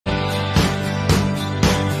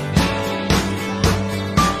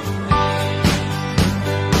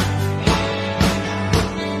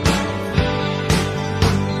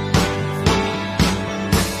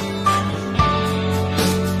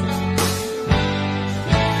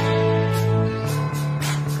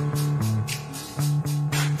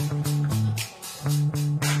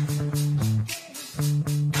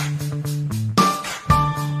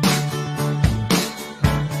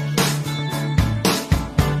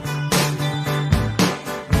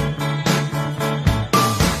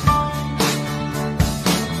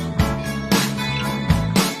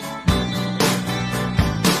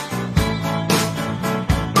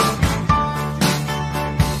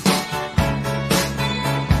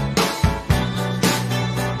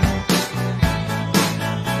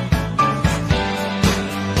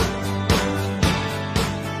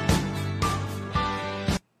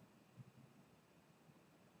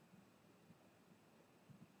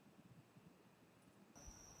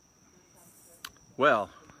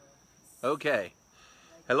Well, okay.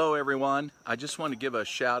 Hello everyone. I just want to give a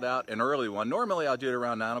shout out, an early one. Normally I'll do it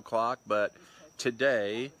around 9 o'clock, but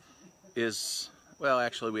today is, well,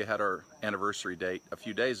 actually we had our anniversary date a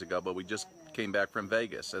few days ago, but we just came back from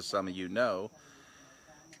Vegas, as some of you know.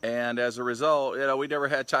 And as a result, we never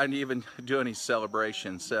had time to even do any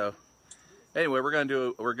celebrations. So anyway,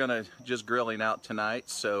 we're gonna just grilling out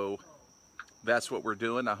tonight. So that's what we're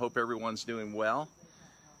doing. I hope everyone's doing well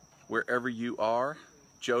wherever you are.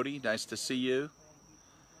 Jody, nice to see you.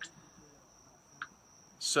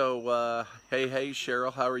 So hey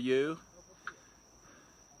Cheryl, how are you?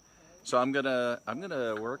 So I'm gonna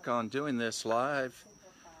work on doing this live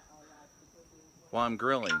while I'm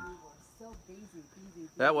grilling.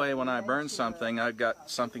 That way when I burn something, I've got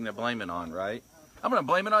something to blame it on, right? I'm gonna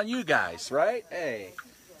blame it on you guys, right? Hey,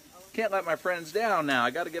 can't let my friends down now.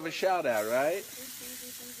 I gotta give a shout out, right?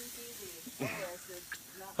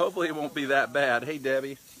 Hopefully it won't be that bad. Hey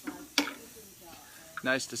Debbie.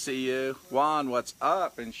 Nice to see you. Juan, what's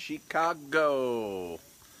up in Chicago?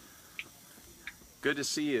 Good to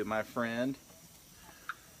see you, my friend.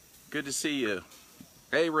 Good to see you.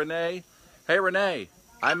 Hey, Renee. Hey, Renee.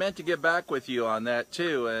 I meant to get back with you on that,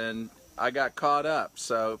 too, and I got caught up.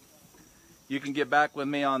 So you can get back with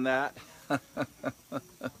me on that.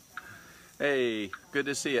 Hey, good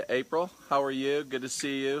to see you. April, how are you? Good to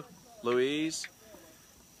see you. Louise.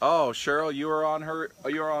 Oh, Cheryl, you were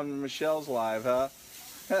on Michelle's live, huh?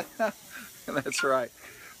 That's right.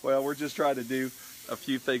 Well, we're just trying to do a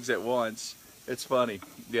few things at once. It's funny,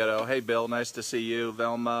 you know. Hey, Bill, nice to see you.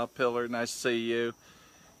 Velma, Pillar, nice to see you.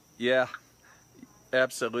 Yeah,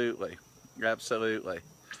 absolutely, absolutely.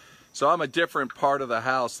 So I'm a different part of the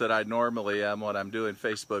house that I normally am when I'm doing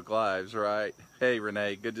Facebook Lives, right? Hey,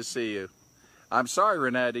 Renee, good to see you. I'm sorry,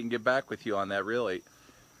 Renee, I didn't get back with you on that, really.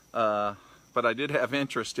 But I did have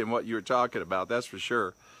interest in what you were talking about, that's for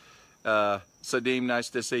sure. Sadim, nice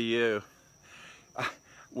to see you.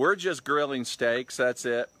 We're just grilling steaks, that's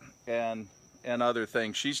it, and other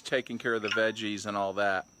things. She's taking care of the veggies and all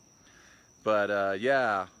that. But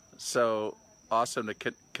yeah, so awesome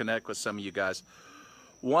to connect with some of you guys.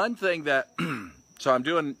 One thing that, so I'm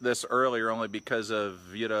doing this earlier only because of,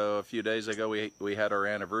 a few days ago we had our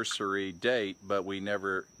anniversary date, but we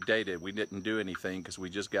never dated. We didn't do anything because we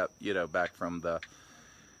just got, back from the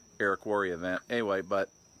Eric Worre event. Anyway, but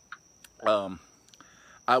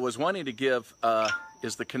I was wanting to give,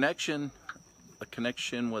 is the connection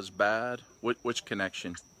was bad? Which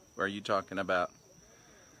connection are you talking about?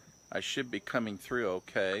 I should be coming through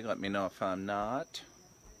okay. Let me know if I'm not.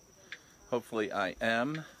 Hopefully I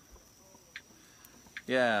am.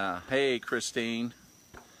 Yeah, hey Christine.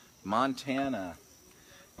 Montana.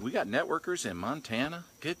 We got networkers in Montana?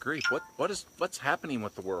 Good grief, what's happening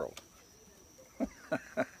with the world?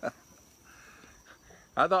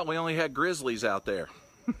 I thought we only had grizzlies out there.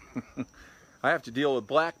 I have to deal with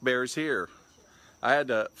black bears here. I had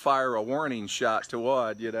to fire a warning shot to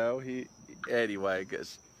one, anyway,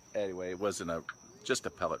 it wasn't just a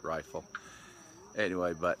pellet rifle.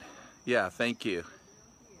 Anyway, but yeah, thank you.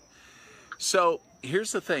 So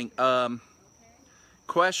here's the thing,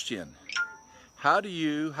 question, how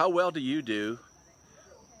well do you do,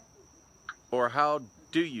 or how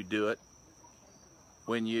do you do it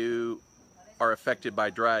when you are affected by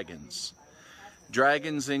dragons?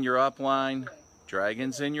 Dragons in your upline,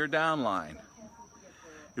 dragons in your downline.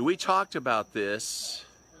 We talked about this.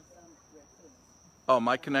 Oh,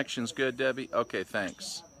 my connection's good, Debbie? Okay,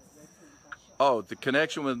 thanks. Oh, the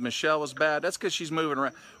connection with Michelle was bad? That's because she's moving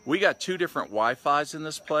around. We got two different Wi-Fis in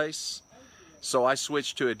this place, so I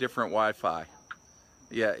switched to a different Wi-Fi.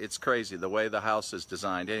 Yeah, it's crazy the way the house is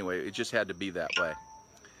designed. Anyway, it just had to be that way.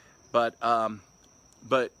 But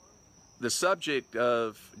the subject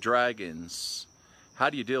of dragons,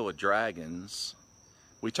 how do you deal with dragons?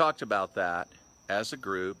 We talked about that as a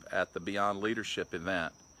group at the Beyond Leadership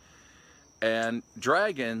event. And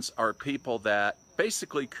dragons are people that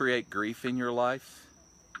basically create grief in your life.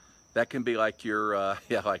 That can be like your,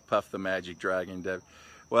 like Puff the Magic Dragon.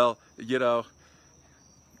 Well,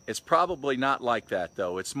 it's probably not like that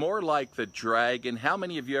though. It's more like the dragon. How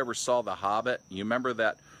many of you ever saw The Hobbit? You remember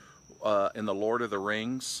that in the Lord of the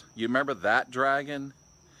Rings? You remember that dragon?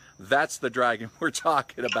 That's the dragon we're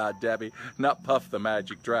talking about, Debbie, not Puff the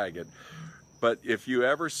Magic Dragon. But if you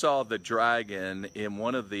ever saw the dragon in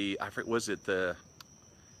one of the,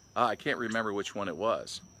 I can't remember which one it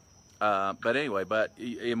was. But anyway,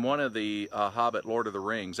 in one of the Hobbit, Lord of the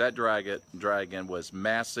Rings, that dragon was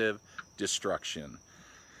massive destruction.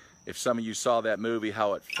 If some of you saw that movie,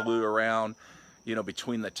 how it flew around, you know,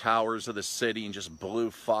 between the towers of the city and just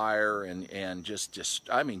blew fire and just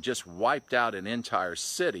I mean, just wiped out an entire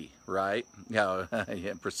city, right? You know,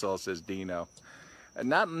 yeah, Priscilla says Dino.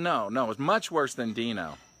 No, it was much worse than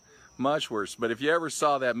Dino. Much worse. But if you ever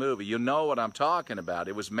saw that movie, you know what I'm talking about.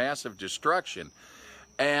 It was massive destruction.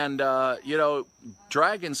 And, you know,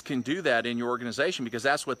 dragons can do that in your organization because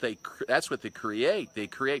that's what they create. They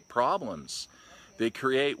create problems. They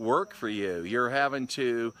create work for you. You're having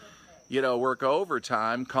to, you know, work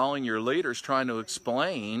overtime, calling your leaders, trying to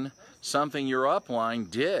explain something your upline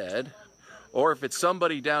did. Or if it's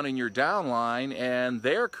somebody down in your downline and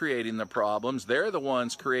they're creating the problems, they're the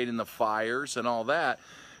ones creating the fires and all that,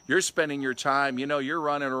 you're spending your time, you know, you're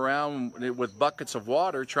running around with buckets of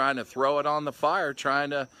water trying to throw it on the fire, trying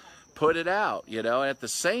to put it out, you know. At the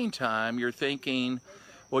same time, you're thinking,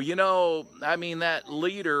 well, you know, I mean, that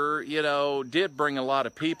leader, you know, did bring a lot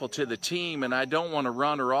of people to the team, and I don't want to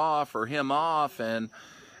run her off or him off, and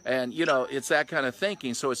you know, it's that kind of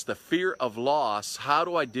thinking. So it's the fear of loss. How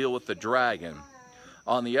do I deal with the dragon?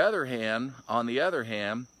 On the other hand, if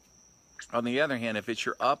it's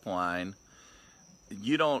your upline,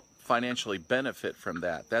 you don't financially benefit from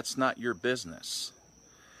that. That's not your business.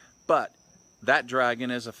 But that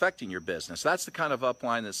dragon is affecting your business. That's the kind of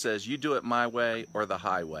upline that says, you do it my way or the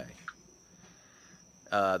highway.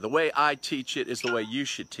 The way I teach it is the way you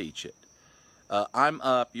should teach it. I'm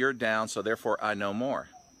up, you're down, so therefore I know more.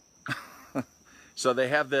 So they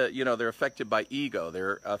have the, you know, they're affected by ego.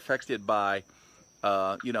 They're affected by,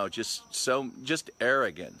 you know, just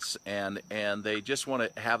arrogance, and they just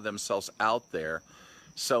want to have themselves out there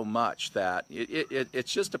so much that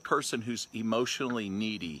it's just a person who's emotionally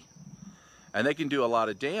needy, and they can do a lot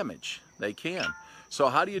of damage. They can. So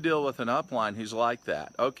how do you deal with an upline who's like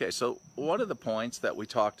that? Okay, so one of the points that we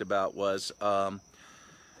talked about was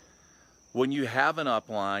when you have an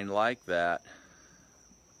upline like that,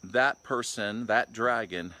 that person, that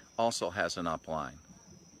dragon, also has an upline.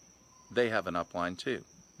 They have an upline too.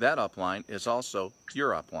 That upline is also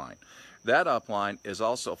your upline. That upline is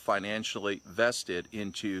also financially vested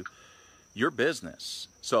into your business.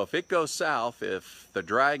 So if it goes south, if the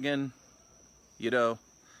dragon, you know,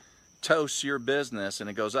 toasts your business and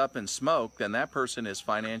it goes up in smoke, then that person is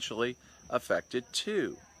financially affected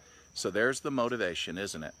too. So there's the motivation,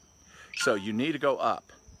 isn't it? So you need to go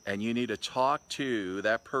up, and you need to talk to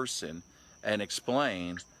that person and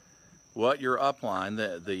explain what your upline,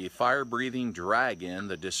 the fire-breathing dragon,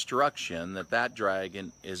 the destruction that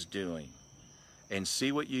dragon is doing, and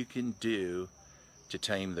see what you can do to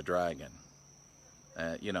tame the dragon.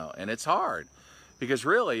 You know, and it's hard, because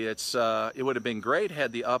really it would have been great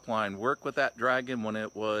had the upline work with that dragon when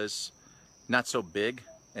it was not so big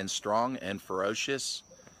and strong and ferocious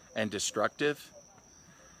and destructive,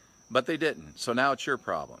 but they didn't. So now it's your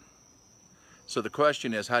problem. So the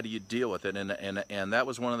question is, how do you deal with it? And that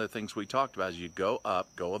was one of the things we talked about, is you go up,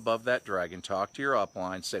 go above that dragon, talk to your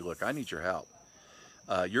upline, say, look, I need your help.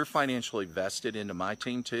 You're financially vested into my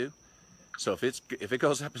team too. So if it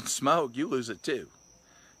goes up in smoke, you lose it too.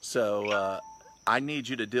 So I need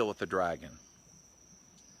you to deal with the dragon.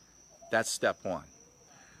 That's step one.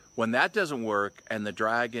 When that doesn't work and the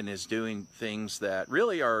dragon is doing things that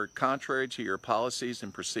really are contrary to your policies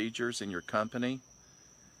and procedures in your company,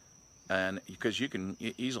 and because you can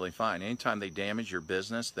easily find, anytime they damage your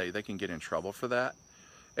business, they can get in trouble for that.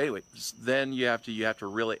 Anyway, then you have to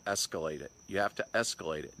really escalate it. You have to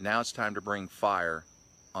escalate it. Now it's time to bring fire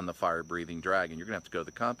on the fire-breathing dragon. You're going to have to go to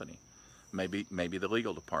the company, maybe the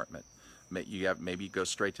legal department. Maybe go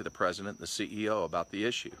straight to the president, the CEO about the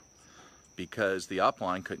issue, because the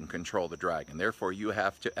upline couldn't control the dragon. Therefore, you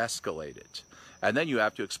have to escalate it. And then you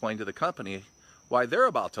have to explain to the company why they're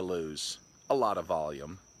about to lose a lot of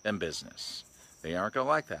volume and business. They aren't going to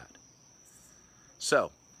like that.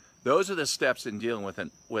 So those are the steps in dealing with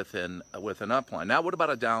an upline. Now, what about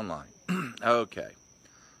a downline? Okay.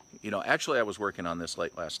 You know, actually, I was working on this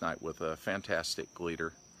late last night with a fantastic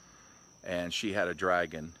leader, and she had a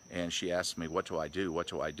dragon, and she asked me, what do I do? What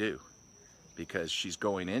do I do? Because she's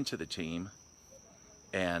going into the team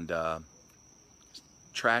and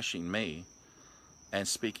trashing me and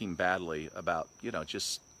speaking badly about, you know,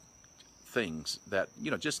 just things that, you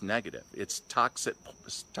know, just negative. It's toxic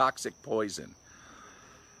poison.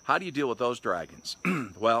 How do you deal with those dragons?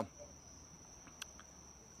 Well,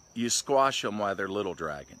 you squash them while they're little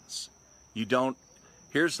dragons. You don't.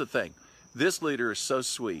 Here's the thing. This leader is so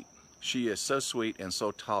sweet. She is so sweet and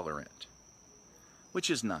so tolerant, which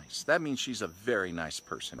is nice. That means she's a very nice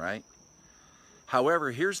person, right?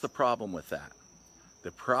 However, here's the problem with that.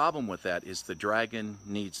 The problem with that is the dragon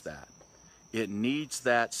needs that. It needs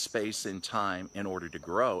that space and time in order to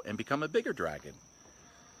grow and become a bigger dragon.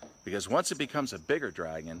 Because once it becomes a bigger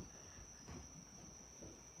dragon,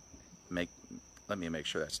 let me make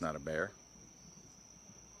sure that's not a bear.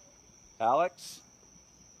 Alex?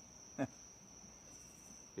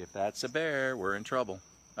 If that's a bear, we're in trouble.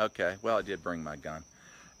 Okay, well, I did bring my gun.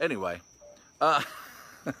 Anyway,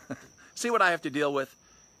 see what I have to deal with?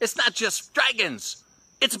 It's not just dragons,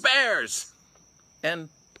 it's bears. And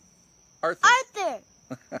Arthur.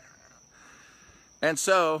 And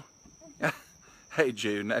so, hey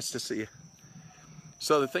Jude, nice to see you.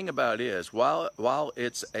 So the thing about it is, while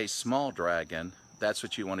it's a small dragon, that's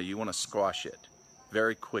what you want to squash it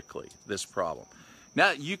very quickly, this problem.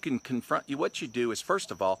 Now you can confront, what you do is,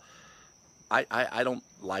 first of all, I don't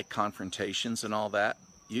like confrontations and all that.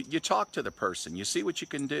 You talk to the person, you see what you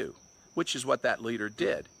can do, which is what that leader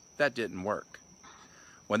did. That didn't work.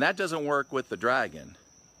 When that doesn't work with the dragon,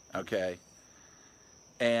 okay,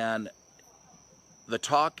 and the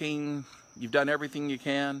talking, you've done everything you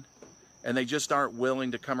can, and they just aren't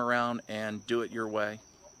willing to come around and do it your way,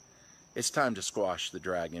 it's time to squash the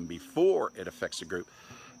dragon before it affects the group.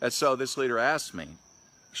 And so this leader asked me,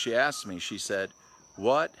 she said,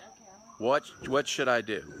 what should I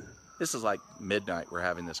do? This is like midnight, we're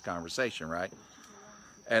having this conversation, right?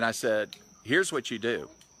 And I said, here's what you do.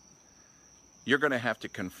 You're going to have to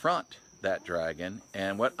confront that dragon,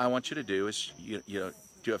 and what I want you to do is you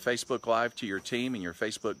do a Facebook Live to your team and your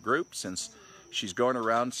Facebook group, since she's going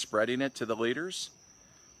around spreading it to the leaders.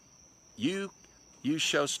 You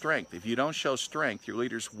show strength. If you don't show strength, your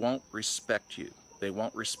leaders won't respect you. They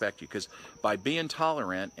won't respect you, because by being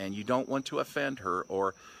tolerant and you don't want to offend her,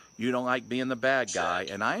 or you don't like being the bad guy,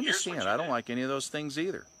 and I understand, I don't like any of those things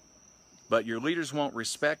either. But your leaders won't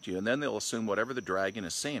respect you, and then they'll assume whatever the dragon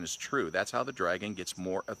is saying is true. That's how the dragon gets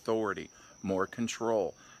more authority, more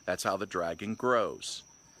control. That's how the dragon grows.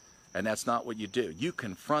 And that's not what you do. You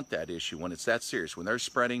confront that issue when it's that serious. When they're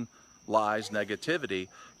spreading lies, negativity,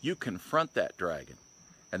 you confront that dragon.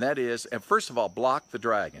 And that is, and first of all, block the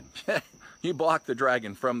dragon. You block the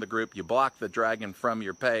dragon from the group. You block the dragon from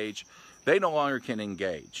your page. They no longer can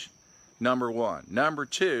engage. Number one. Number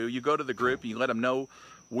two, you go to the group and you let them know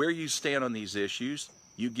where you stand on these issues.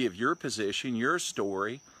 You give your position, your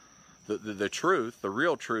story, the truth, the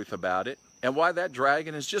real truth about it, and why that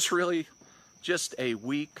dragon is just really just a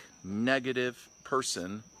weak, negative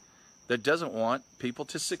person that doesn't want people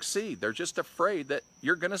to succeed. They're just afraid that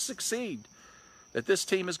you're going to succeed, that this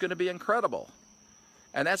team is going to be incredible.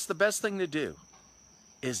 And that's the best thing to do,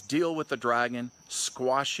 is deal with the dragon,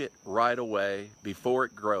 squash it right away before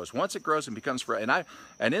it grows. Once it grows and becomes,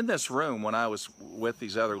 and in this room, when I was with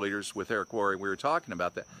these other leaders, with Eric Worre, we were talking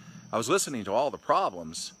about that. I was listening to all the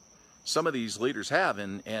problems some of these leaders have,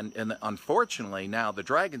 and unfortunately now the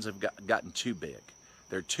dragons have gotten too big.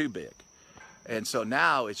 They're too big. And so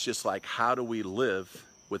now it's just like, how do we live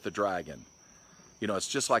with the dragon? You know, it's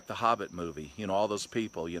just like the Hobbit movie, you know, all those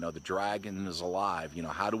people, you know, the dragon is alive, you know,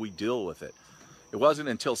 how do we deal with it? It wasn't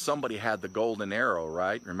until somebody had the golden arrow,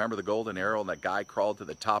 right? Remember the golden arrow, and that guy crawled to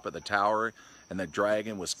the top of the tower, and the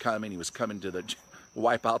dragon was coming. He was coming to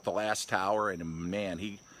wipe out the last tower, and man,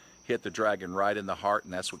 he hit the dragon right in the heart,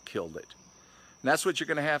 and that's what killed it. And that's what you're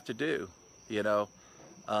going to have to do, you know,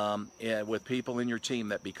 with people in your team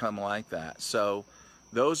that become like that. So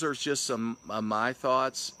those are just some of my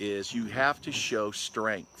thoughts, is you have to show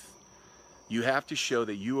strength. You have to show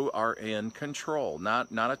that you are in control, not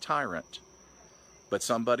a tyrant. But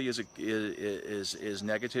somebody is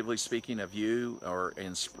negatively speaking of you, or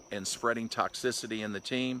in spreading toxicity in the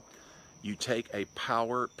team, you take a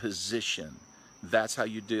power position. That's how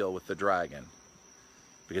you deal with the dragon,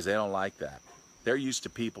 because they don't like that. They're used to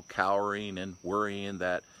people cowering and worrying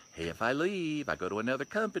that, hey, if I leave, I go to another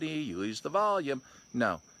company, you lose the volume.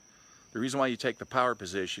 No. The reason why you take the power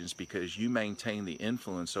position is because you maintain the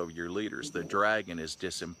influence over your leaders. The dragon is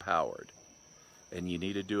disempowered. And you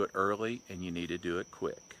need to do it early, and you need to do it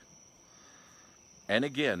quick. And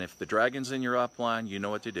again, if the dragon's in your upline, you know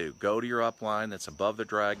what to do. Go to your upline that's above the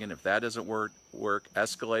dragon. If that doesn't work,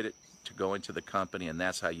 escalate it to go into the company, and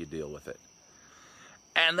that's how you deal with it.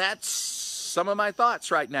 And that's some of my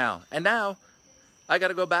thoughts right now. And now, I got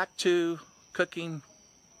to go back to cooking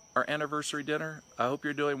our anniversary dinner. I hope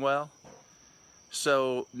you're doing well.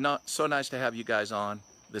 So nice to have you guys on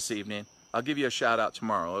this evening. I'll give you a shout out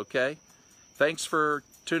tomorrow, okay? Thanks for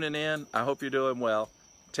tuning in. I hope you're doing well.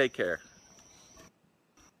 Take care.